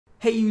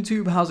Hey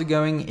YouTube, how's it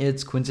going?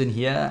 It's Quentin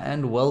here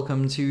and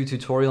welcome to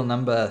tutorial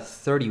number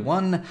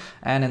 31.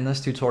 And in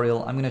this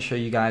tutorial, I'm going to show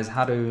you guys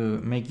how to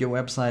make your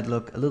website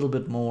look a little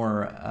bit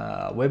more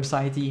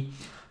website-y.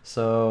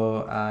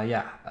 So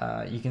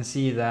you can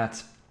see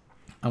that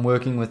I'm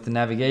working with the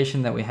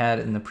navigation that we had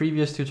in the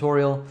previous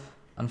tutorial.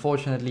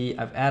 Unfortunately,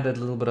 I've added a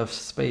little bit of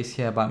space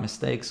here by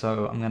mistake,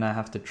 so I'm going to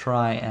have to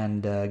try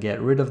and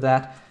get rid of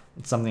that.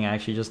 It's something I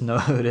actually just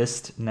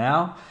noticed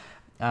now.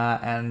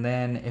 And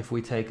then if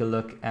we take a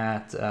look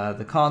at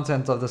the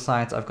content of the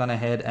site, I've gone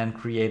ahead and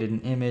created an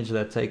image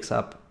that takes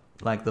up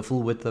like the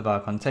full width of our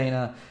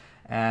container,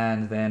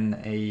 and then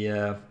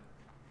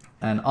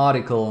an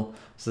article.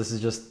 So this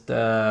is just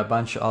a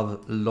bunch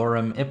of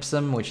lorem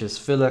ipsum, which is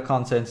filler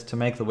content to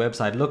make the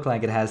website look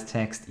like it has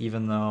text,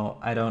 even though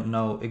I don't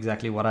know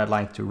exactly what I'd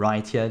like to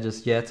write here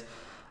just yet.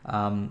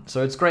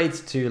 So it's great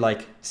to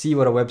like see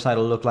what a website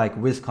will look like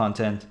with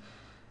content,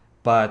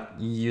 but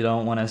you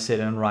don't want to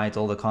sit and write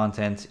all the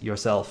content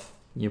yourself.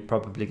 You're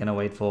probably going to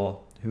wait for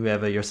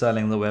whoever you're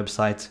selling the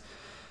website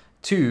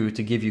to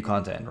give you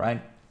content, right?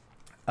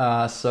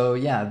 So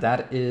yeah,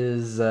 that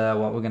is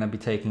what we're going to be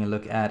taking a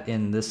look at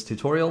in this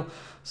tutorial.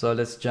 So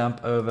let's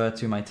jump over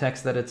to my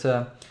text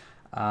editor,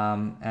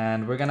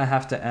 and we're going to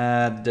have to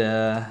add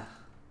the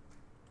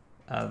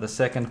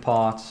second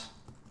part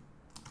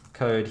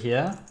code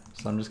here.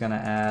 So I'm just going to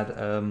add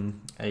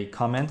a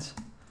comment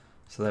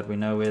so that we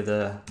know where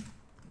the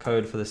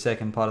code for the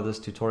second part of this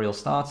tutorial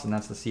starts, and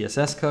that's the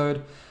CSS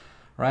code,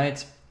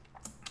 right?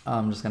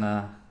 I'm just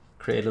gonna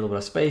create a little bit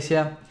of space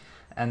here,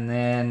 and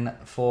then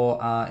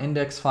for our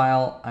index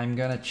file, I'm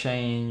gonna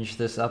change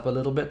this up a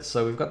little bit.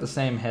 So we've got the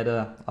same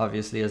header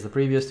obviously as the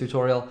previous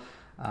tutorial.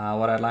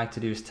 What I'd like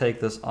to do is take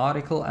this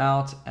article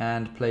out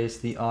and place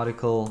the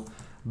article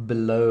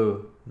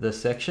below the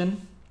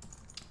section,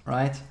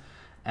 right?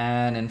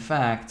 And in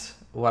fact,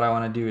 what I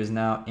want to do is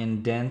now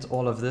indent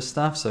all of this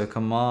stuff. So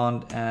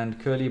command and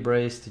curly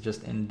brace to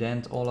just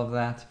indent all of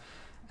that.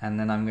 And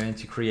then I'm going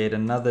to create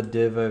another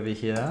div over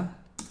here.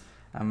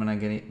 I'm going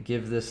to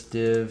give this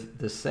div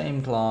the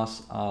same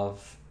class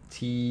of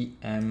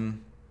tm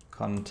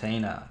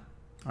container,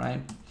 right?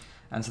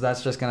 And so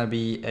that's just going to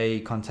be a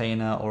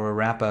container or a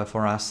wrapper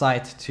for our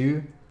site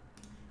to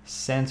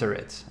center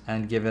it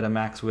and give it a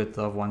max width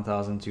of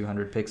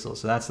 1200 pixels.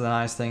 So that's the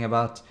nice thing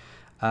about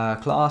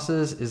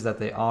classes, is that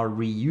they are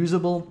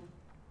reusable.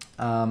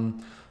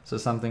 So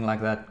something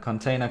like that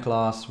container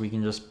class, we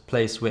can just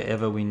place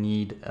wherever we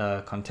need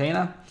a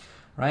container,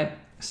 right?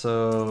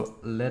 So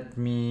let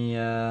me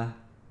go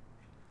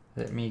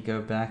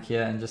back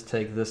here and just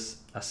take this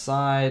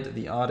aside,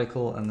 the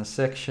article and the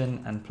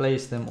section, and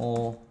place them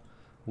all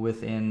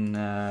within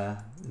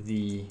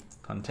the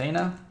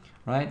container,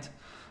 right? So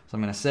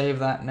I'm going to save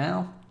that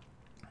now.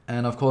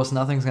 And of course,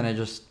 nothing's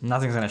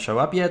gonna show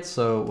up yet.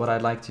 So what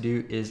I'd like to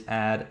do is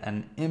add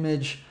an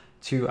image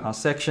to our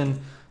section.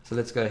 So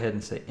let's go ahead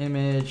and say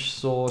image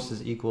source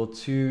is equal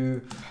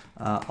to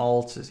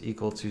alt is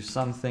equal to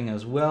something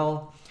as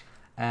well.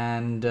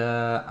 And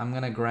I'm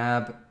gonna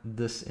grab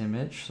this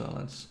image. So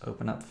let's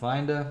open up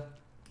Finder,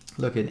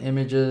 look at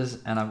images,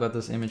 and I've got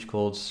this image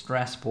called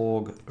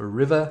Strasbourg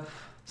River.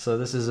 So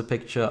this is a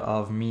picture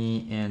of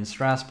me in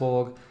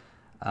Strasbourg.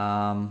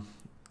 I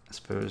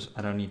suppose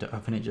I don't need to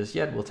open it just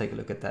yet. We'll take a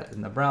look at that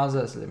in the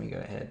browser. So let me go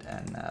ahead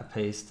and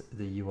paste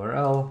the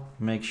URL.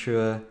 Make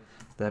sure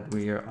that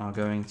we are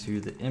going to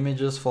the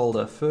images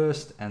folder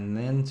first, and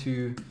then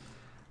to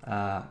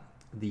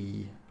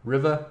the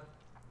river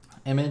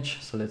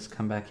image. So let's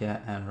come back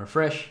here and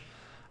refresh.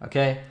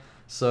 Okay,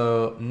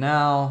 so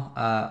now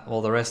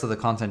all the rest of the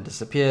content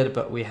disappeared,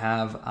 but we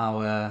have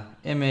our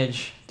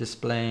image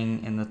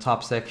displaying in the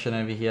top section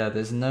over here.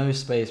 There's no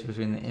space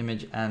between the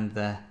image and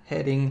the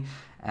heading,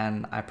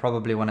 and I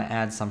probably want to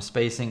add some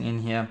spacing in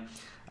here.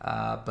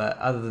 But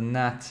other than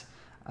that,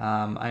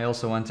 I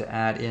also want to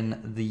add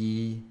in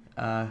the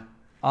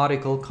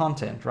article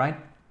content, right?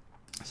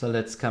 So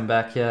let's come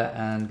back here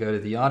and go to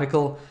the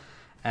article.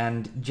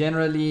 And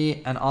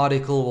generally, an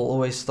article will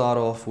always start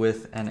off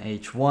with an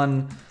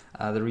H1.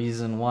 The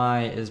reason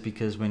why is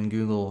because when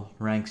Google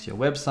ranks your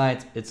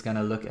website, it's going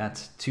to look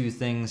at two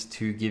things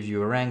to give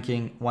you a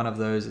ranking. One of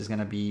those is going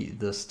to be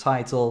this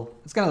title.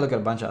 It's going to look at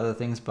a bunch of other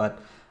things, but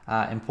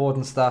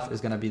important stuff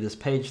is going to be this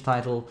page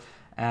title,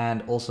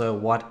 and also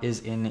what is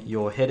in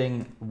your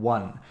heading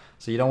 1.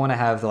 So you don't want to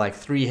have like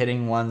 3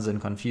 heading 1s and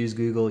confuse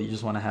Google. You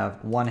just want to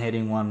have one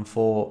heading 1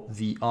 for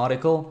the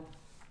article.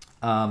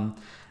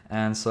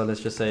 And so let's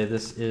just say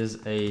this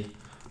is a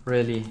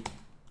really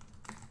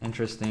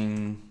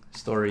interesting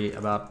story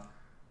about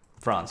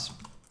France,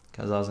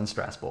 because I was in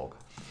Strasbourg,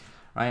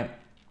 right?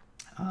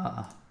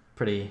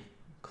 Pretty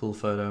cool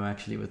photo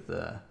actually, with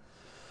the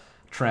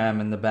tram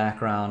in the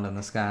background and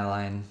the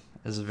skyline.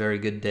 Is a very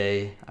good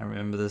day. I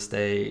remember this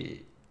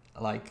day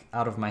like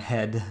out of my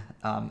head,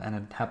 and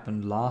it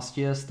happened last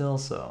year still,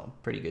 so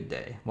pretty good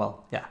day.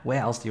 Well, yeah, where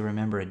else do you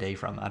remember a day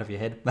from out of your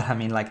head? But I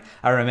mean, like,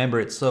 I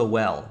remember it so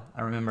well.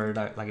 I remember it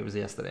like it was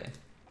yesterday.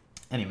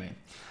 Anyway,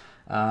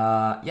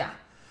 yeah,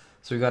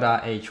 so we got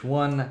our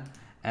H1,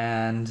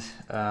 And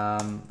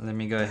let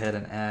me go ahead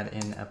and add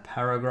in a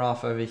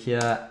paragraph over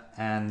here.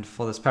 And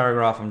for this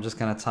paragraph, I'm just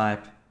going to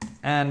type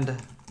and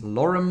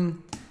lorem,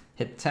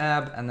 hit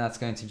tab, and that's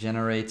going to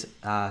generate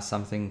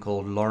something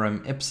called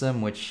lorem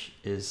ipsum, which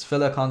is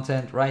filler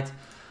content, right?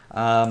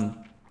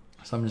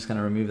 So I'm just going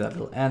to remove that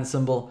little and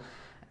symbol.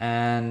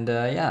 And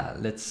yeah,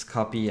 let's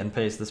copy and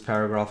paste this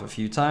paragraph a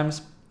few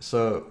times.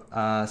 So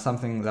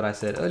something that I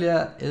said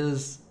earlier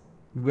is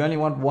we only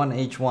want one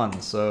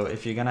H1. So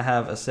if you're going to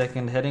have a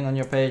second heading on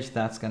your page,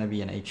 that's going to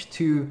be an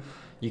H2.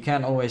 You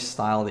can always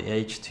style the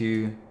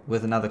H2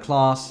 with another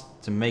class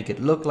to make it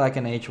look like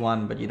an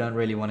H1, but you don't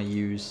really want to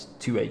use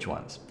two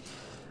H1s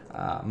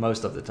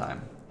most of the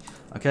time.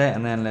 Okay,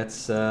 and then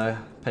let's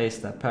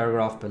paste that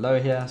paragraph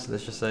below here. So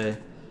let's just say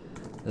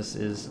this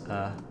is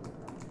a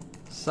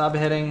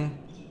subheading,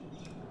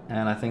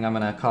 and I think I'm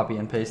going to copy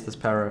and paste this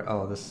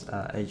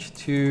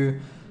H2,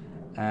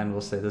 and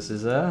we'll say this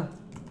is a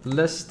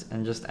list,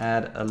 and just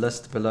add a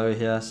list below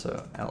here.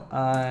 So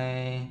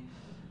li,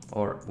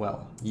 or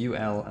well,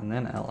 ul and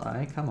then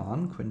li. Come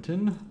on,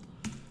 Quentin.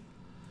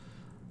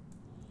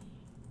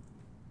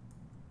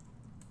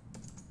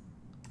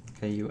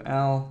 Okay,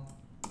 ul,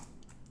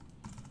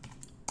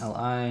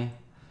 li,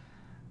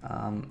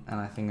 and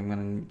I think I'm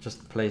going to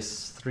just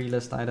place 3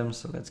 list items.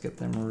 So let's get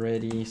them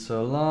ready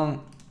so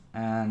long,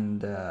 and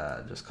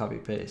just copy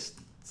paste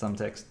some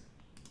text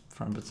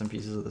from bits and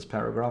pieces of this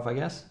paragraph, I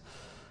guess.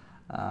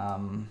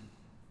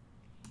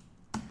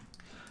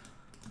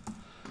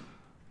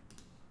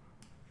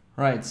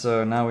 Right,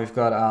 so now we've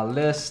got our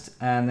list,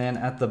 and then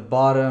at the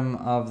bottom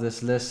of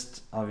this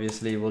list,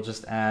 obviously we'll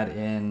just add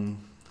in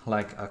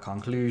like a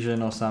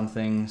conclusion or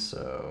something.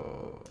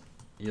 So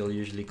you'll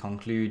usually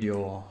conclude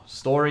your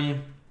story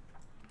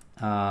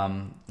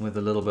with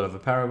a little bit of a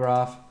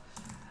paragraph.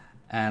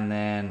 And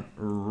then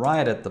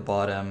right at the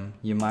bottom,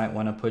 you might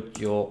want to put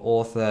your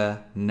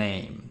author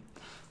name.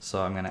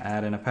 So I'm going to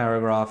add in a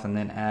paragraph and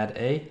then add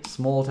a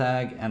small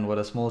tag. And what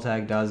a small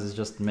tag does is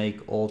just make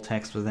all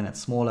text within it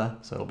smaller.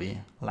 So it'll be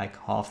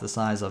like half the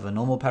size of a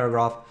normal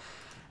paragraph.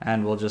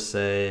 And we'll just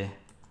say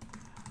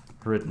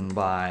written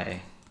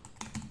by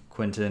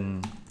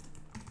Quentin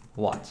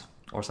Watt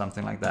or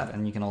something like that.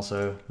 And you can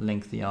also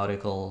link the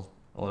article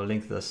or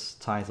link this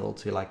title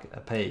to like a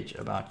page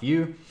about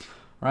you.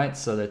 Right,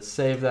 so let's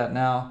save that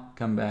now,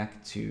 come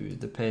back to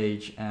the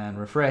page and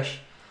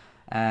refresh.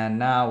 And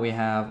now we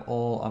have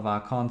all of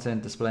our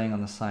content displaying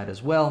on the site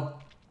as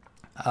well.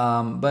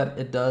 But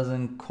it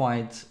doesn't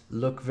quite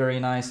look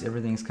very nice.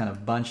 Everything's kind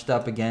of bunched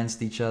up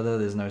against each other.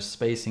 There's no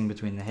spacing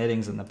between the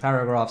headings and the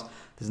paragraphs.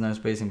 There's no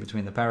spacing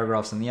between the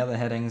paragraphs and the other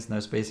headings, no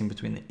spacing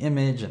between the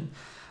image. And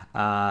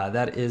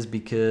that is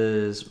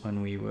because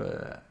when we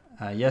were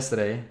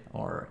yesterday,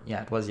 or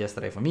yeah, it was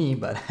yesterday for me,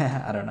 but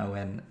I don't know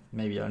when,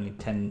 maybe only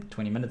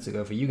 10-20 minutes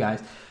ago for you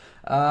guys,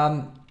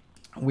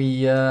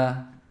 we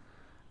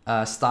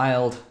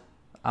styled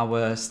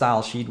our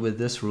style sheet with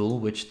this rule,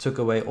 which took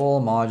away all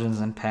margins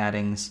and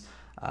paddings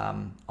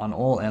on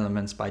all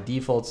elements by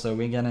default. So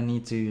we're going to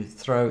need to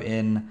throw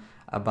in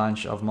a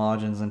bunch of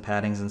margins and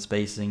paddings and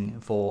spacing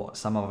for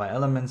some of our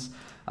elements.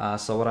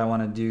 So what I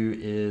want to do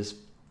is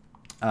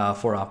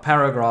for our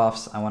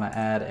paragraphs, I want to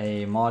add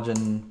a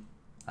margin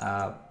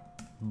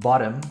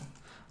bottom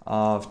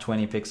of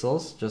 20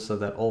 pixels, just so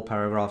that all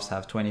paragraphs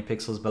have 20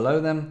 pixels below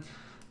them.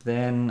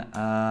 Then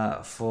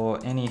for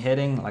any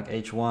heading like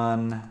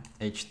H1,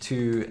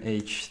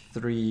 H2,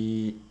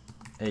 H3,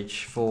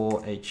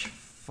 H4,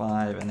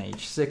 H5, and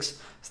H6.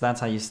 So that's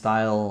how you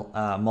style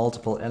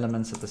multiple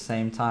elements at the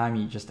same time.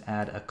 You just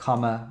add a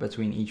comma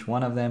between each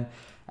one of them,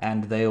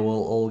 and they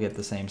will all get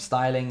the same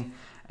styling.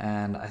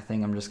 And I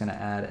think I'm just going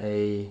to add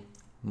a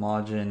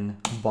margin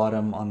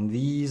bottom on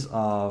these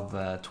of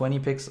 20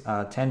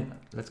 pixels, 10,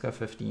 let's go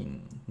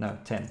 15, no,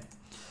 10.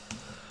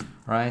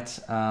 Right,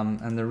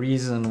 and the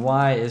reason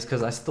why is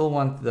because I still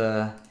want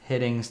the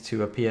headings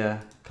to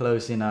appear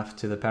close enough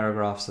to the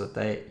paragraph so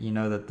that you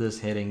know that this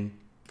heading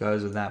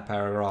goes with that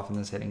paragraph and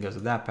this heading goes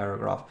with that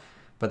paragraph.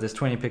 But there's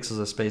 20 pixels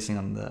of spacing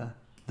on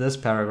this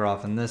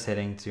paragraph and this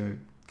heading to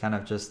kind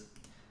of just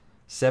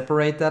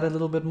separate that a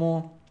little bit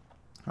more.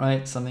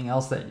 Right, something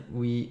else that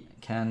we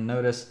can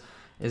notice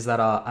is that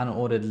our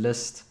unordered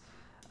list,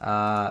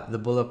 the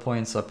bullet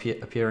points are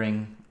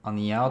appearing on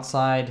the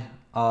outside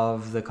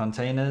of the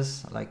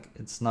containers, like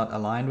it's not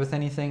aligned with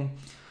anything.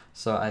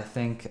 So I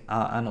think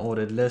our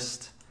unordered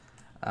list,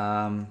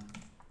 and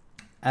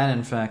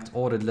in fact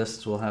ordered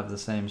lists will have the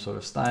same sort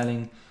of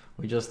styling.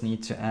 We just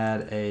need to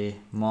add a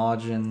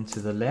margin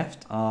to the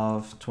left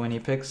of 20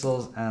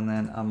 pixels and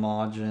then a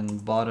margin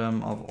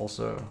bottom of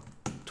also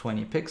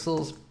 20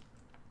 pixels,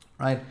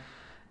 right?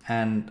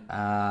 And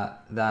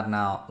that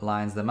now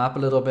lines them up a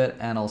little bit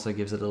and also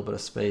gives a little bit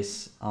of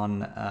space on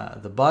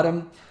the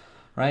bottom.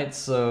 Right,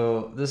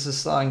 so this is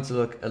starting to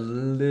look a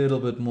little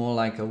bit more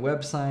like a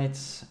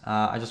website.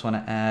 I just want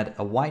to add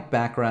a white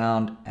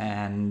background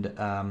and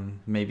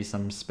maybe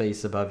some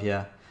space above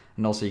here.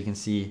 And also you can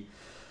see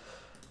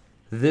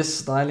This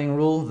styling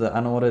rule, the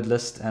unordered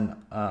list and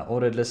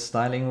ordered list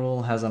styling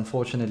rule, has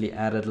unfortunately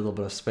added a little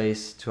bit of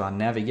space to our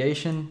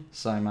navigation.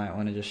 So I might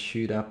want to just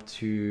shoot up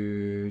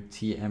to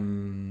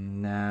TM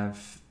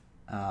nav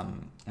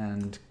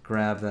and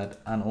grab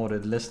that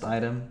unordered list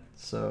item.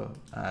 So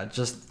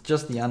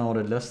just the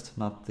unordered list,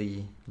 not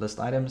the list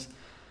items,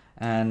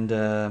 and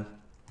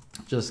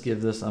just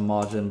give this a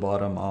margin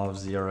bottom of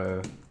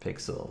 0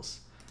 pixels.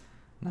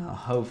 Now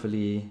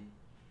hopefully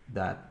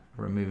that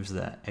removes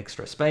the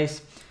extra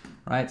space.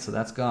 Right, so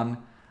that's gone.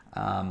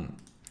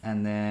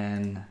 And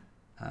then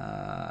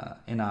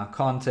in our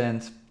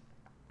content,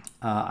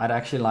 I'd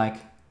actually like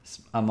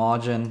a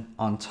margin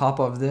on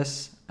top of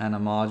this and a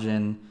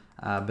margin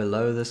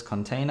below this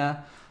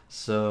container.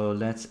 So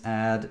let's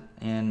add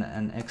in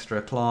an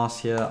extra class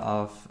here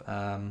of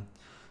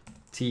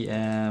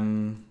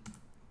TM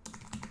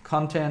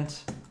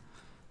content.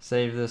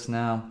 Save this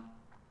now,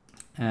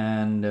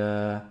 and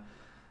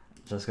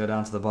just go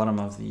down to the bottom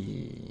of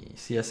the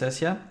CSS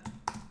here.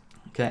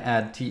 Okay,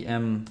 add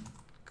TM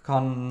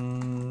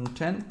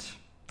content,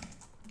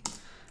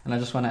 and I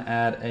just want to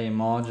add a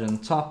margin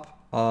top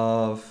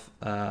of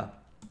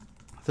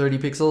 30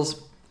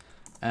 pixels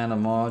and a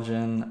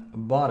margin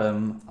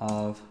bottom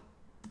of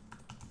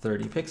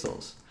 30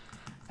 pixels.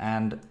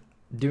 And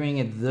doing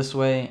it this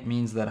way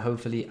means that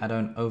hopefully I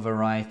don't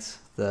overwrite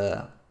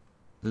the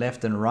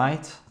left and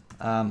right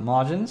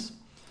margins,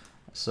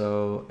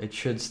 so it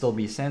should still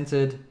be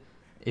centered.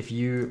 If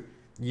you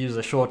use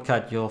a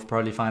shortcut, you'll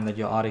probably find that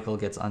your article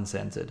gets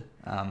uncentered.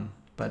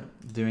 But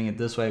doing it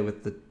this way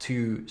with the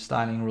 2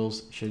 styling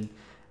rules should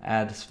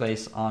add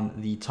space on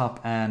the top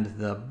and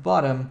the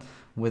bottom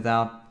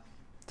without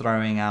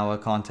throwing our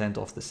content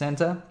off the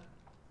center.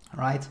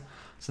 Right,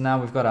 so now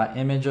we've got our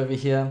image over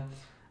here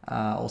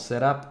all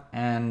set up,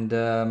 and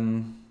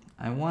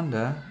I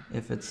wonder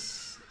if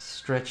it's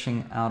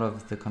stretching out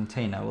of the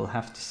container. We'll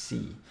have to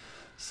see.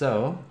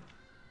 So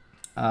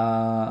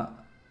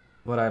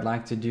what I'd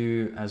like to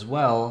do as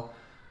well,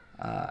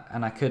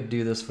 and I could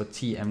do this for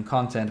TM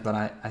content, but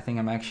I think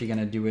I'm actually going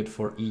to do it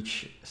for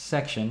each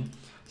section.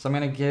 So I'm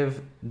going to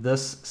give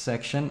this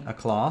section a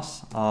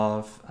class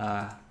of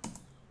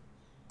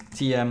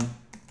TM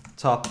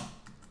top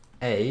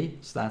A.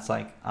 So that's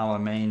like our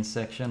main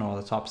section or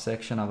the top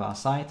section of our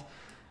site.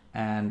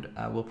 And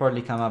we'll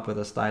probably come up with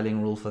a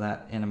styling rule for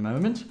that in a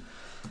moment.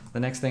 The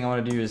next thing I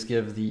want to do is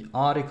give the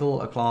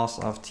article a class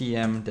of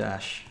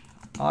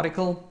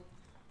TM-article.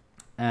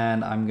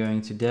 And I'm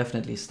going to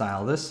definitely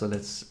style this. So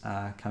let's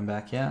come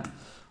back here,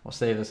 or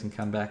save this and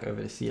come back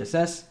over to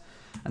CSS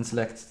and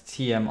select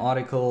TM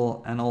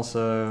article, and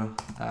also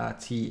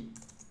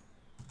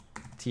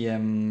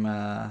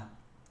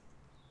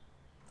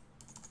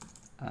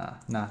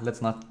no,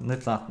 let's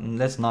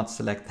not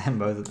select them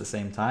both at the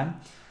same time.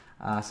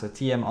 So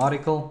TM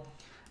article,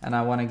 and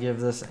I want to give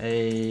this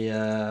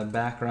a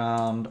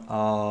background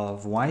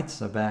of white,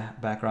 so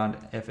background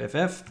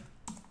FFF,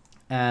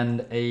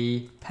 and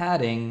a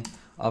padding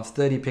of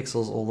 30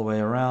 pixels all the way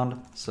around,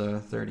 so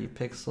 30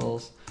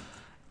 pixels,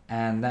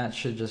 and that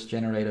should just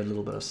generate a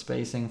little bit of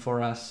spacing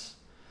for us.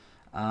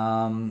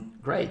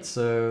 Great,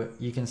 so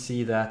you can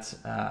see that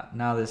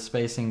now there's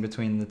spacing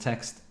between the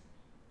text,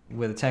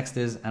 where the text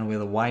is, and where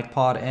the white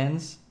part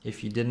ends.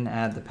 If you didn't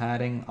add the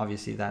padding,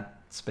 obviously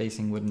that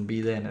spacing wouldn't be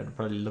there and it would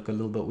probably look a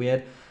little bit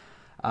weird.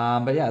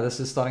 But yeah,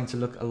 this is starting to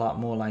look a lot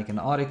more like an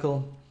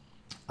article.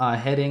 Our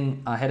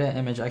header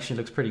image actually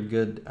looks pretty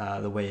good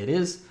the way it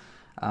is.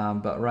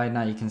 But right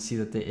now you can see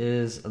that there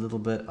is a little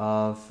bit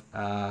of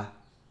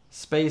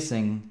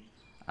spacing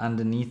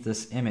underneath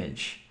this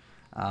image.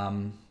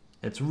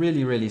 It's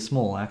really, really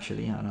small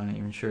actually. I'm not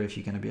even sure if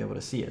you're going to be able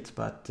to see it,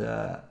 but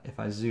if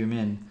I zoom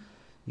in,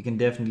 you can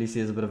definitely see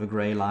there's a bit of a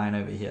gray line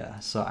over here.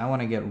 So I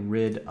want to get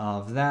rid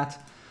of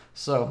that.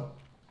 So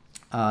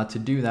to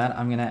do that,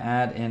 I'm going to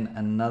add in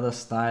another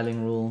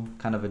styling rule,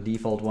 kind of a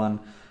default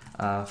one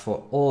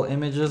for all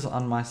images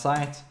on my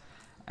site.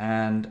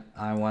 And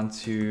I want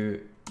to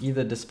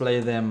either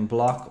display them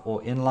block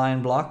or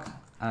inline block,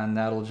 and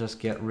that'll just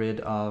get rid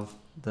of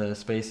the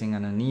spacing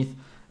underneath.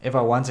 If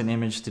I want an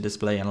image to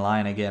display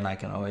inline again, I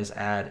can always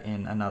add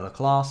in another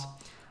class.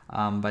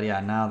 But yeah,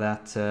 now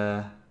that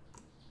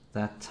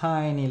that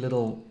tiny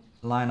little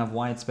line of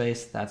white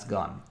space, that's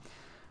gone,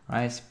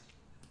 right?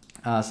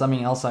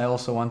 Something else I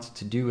also wanted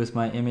to do with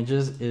my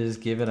images is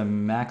give it a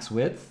max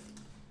width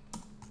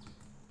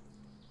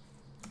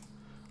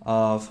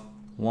of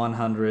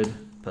 100%.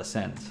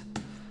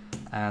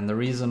 And the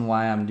reason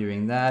why I'm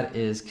doing that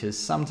is because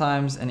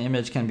sometimes an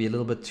image can be a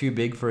little bit too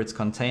big for its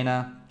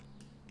container.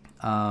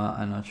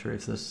 I'm not sure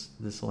if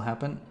this will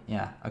happen.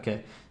 Yeah,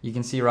 okay. You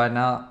can see right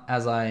now,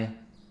 as I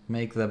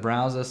make the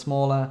browser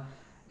smaller,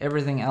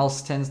 everything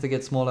else tends to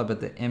get smaller, but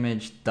the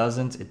image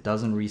doesn't. It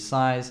doesn't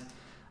resize.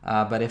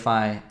 But if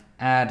I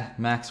add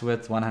max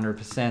width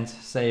 100%,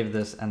 save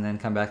this, and then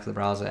come back to the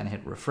browser and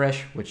hit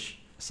refresh, which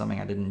is something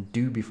I didn't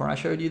do before I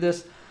showed you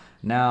this.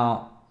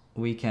 Now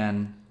we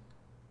can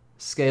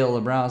scale the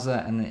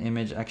browser and the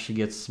image actually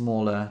gets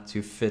smaller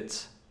to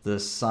fit the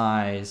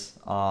size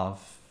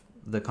of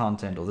the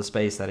content or the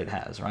space that it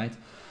has, right?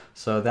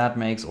 So that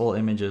makes all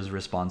images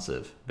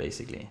responsive,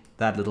 basically,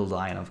 that little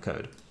line of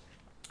code,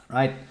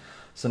 right?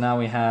 So now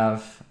we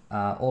have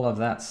all of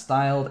that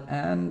styled,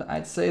 and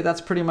I'd say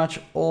that's pretty much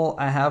all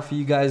I have for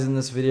you guys in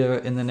this video.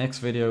 In the next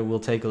video, we'll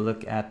take a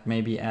look at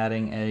maybe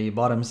adding a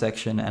bottom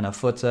section and a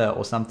footer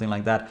or something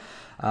like that.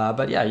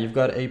 But yeah, you've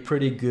got a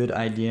pretty good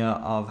idea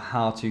of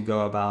how to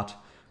go about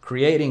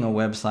creating a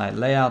website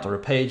layout or a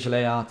page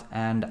layout,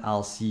 and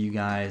I'll see you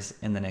guys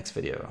in the next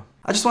video.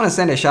 I just want to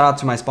send a shout out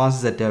to my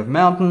sponsors at Dev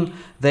Mountain.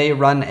 They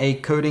run a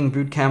coding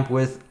bootcamp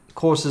with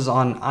courses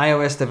on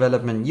iOS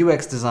development,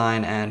 UX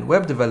design, and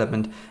web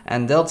development,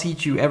 and they'll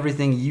teach you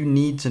everything you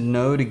need to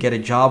know to get a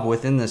job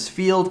within this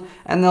field,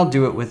 and they'll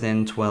do it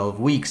within 12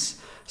 weeks.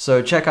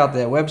 So check out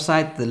their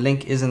website, the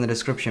link is in the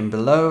description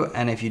below,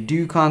 and if you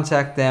do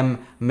contact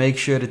them, make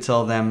sure to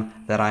tell them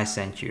that I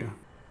sent you.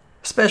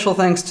 Special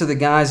thanks to the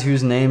guys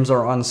whose names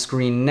are on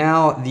screen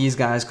now. These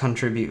guys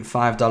contribute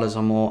 $5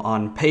 or more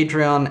on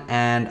Patreon,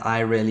 and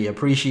I really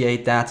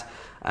appreciate that.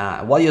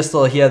 While you're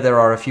still here, there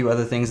are a few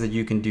other things that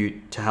you can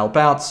do to help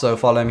out, so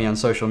follow me on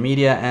social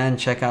media and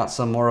check out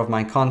some more of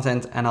my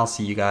content, and I'll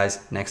see you guys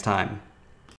next time.